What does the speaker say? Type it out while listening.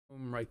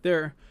Boom, right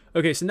there.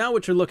 Okay, so now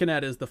what you're looking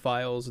at is the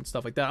files and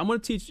stuff like that. I'm going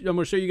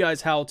to show you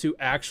guys how to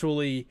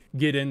actually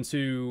get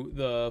into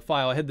the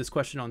file. I had this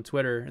question on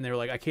Twitter, and they were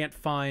like, I can't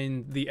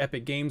find the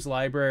Epic Games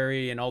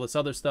library and all this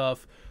other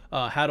stuff.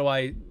 How do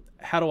I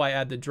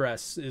add the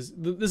dress?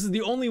 This is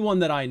the only one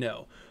that I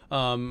know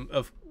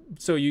of.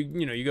 So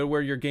you go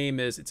where your game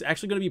is. It's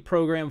actually going to be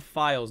program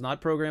files,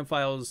 not program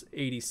files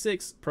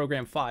 86,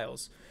 program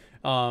files.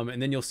 And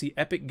then you'll see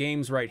Epic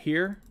Games right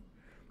here.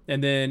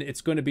 And then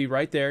it's going to be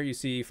right there. You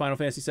see Final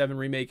Fantasy 7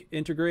 Remake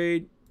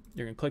Intergrade.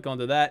 You're going to click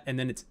onto that, and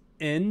then it's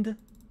End.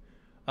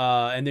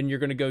 And then you're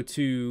going to go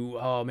to,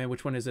 oh man,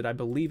 which one is it? I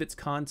believe it's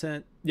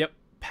Content. Yep,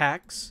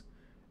 Packs.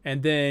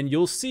 And then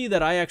you'll see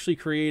that I actually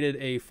created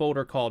a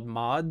folder called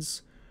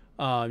Mods.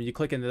 You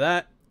click into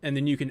that, and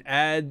then you can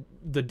add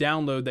the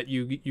download that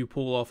you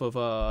pull off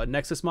of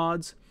Nexus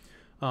Mods.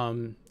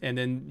 And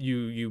then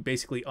you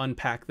basically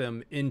unpack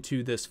them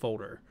into this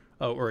folder,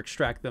 or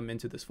extract them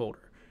into this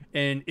folder.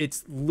 And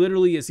it's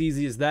literally as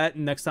easy as that.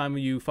 And next time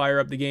you fire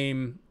up the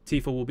game,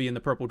 Tifa will be in the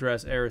purple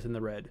dress, Aerith in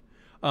the red.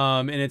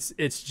 And it's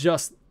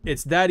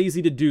that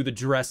easy to do the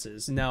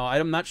dresses. Now,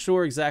 I'm not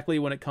sure exactly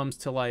when it comes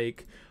to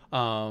like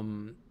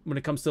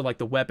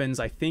the weapons.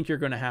 I think you're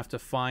going to have to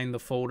find the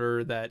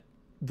folder that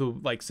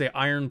say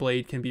Iron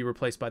Blade can be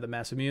replaced by the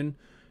Masamune.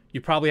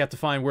 You probably have to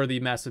find where the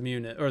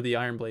Masamune or the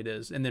Iron Blade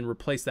is, and then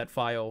replace that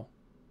file,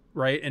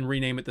 right? And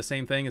rename it the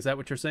same thing. Is that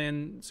what you're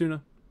saying,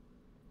 Suna?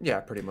 Yeah,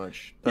 pretty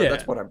much. Yeah.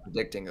 That's what I'm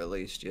predicting, at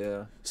least.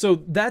 Yeah.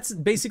 So that's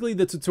basically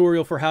the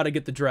tutorial for how to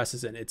get the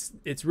dresses in.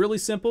 It's really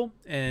simple,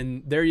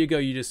 and there you go.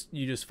 You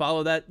just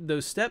follow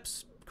those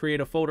steps.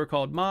 Create a folder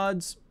called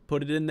Mods.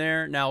 Put it in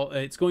there. Now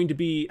it's going to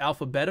be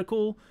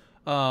alphabetical.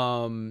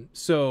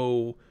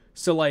 So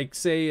like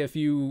say if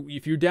you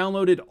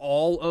downloaded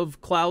all of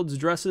Cloud's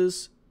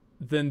dresses,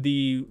 then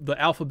the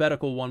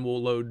alphabetical one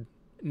will load,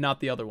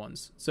 not the other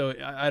ones. So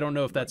I don't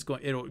know if that's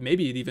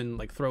maybe it even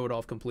like throw it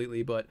off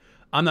completely, but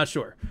I'm not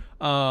sure.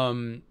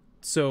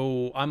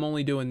 So I'm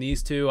only doing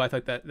these two. I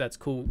think that's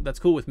cool. That's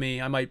cool with me.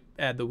 I might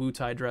add the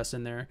Wu-Tai dress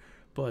in there,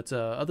 but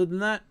other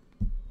than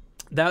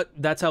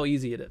that's how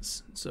easy it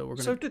is. So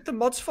did the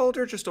mods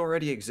folder just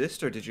already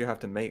exist, or did you have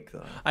to make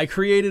that? I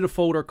created a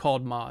folder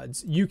called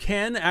Mods. You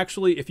can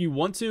actually, if you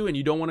want to, and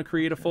you don't want to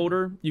create a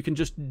folder, you can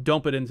just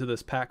dump it into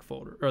this pack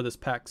folder, or this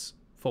packs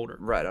folder.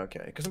 Right,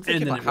 okay. Because I'm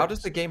thinking, like, how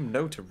does the game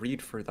know to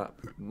read for that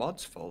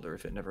mods folder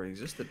if it never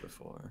existed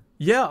before?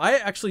 Yeah, I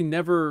actually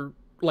never,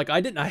 like,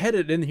 I had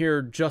it in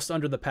here just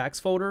under the packs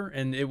folder,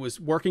 and it was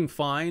working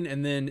fine.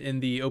 And then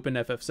in the Open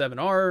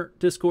FF7R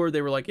Discord,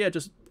 they were like, yeah,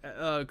 just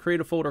create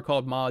a folder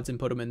called Mods and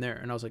put them in there.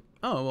 And I was like,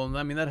 oh, well,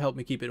 I mean, that helped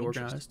me keep it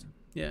organized.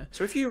 Yeah.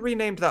 So if you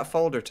renamed that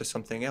folder to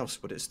something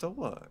else, would it still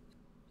work?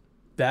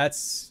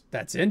 That's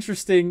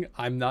interesting.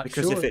 I'm not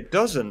sure. Because if it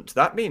doesn't,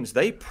 that means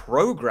they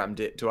programmed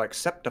it to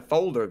accept a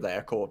folder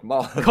there called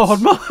Mods.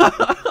 Called Mods.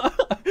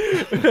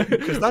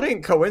 Because that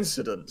ain't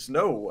coincidence.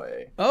 No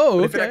way. Oh,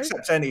 okay. If it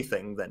accepts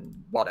anything,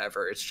 then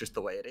whatever. It's just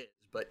the way it is.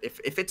 But if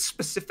it's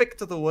specific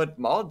to the word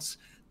mods,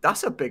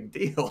 that's a big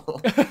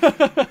deal.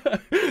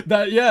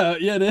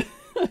 Yeah.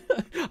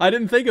 I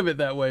didn't think of it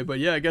that way, but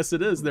yeah, I guess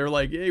it is. They're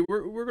like, hey,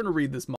 we're gonna read this mod.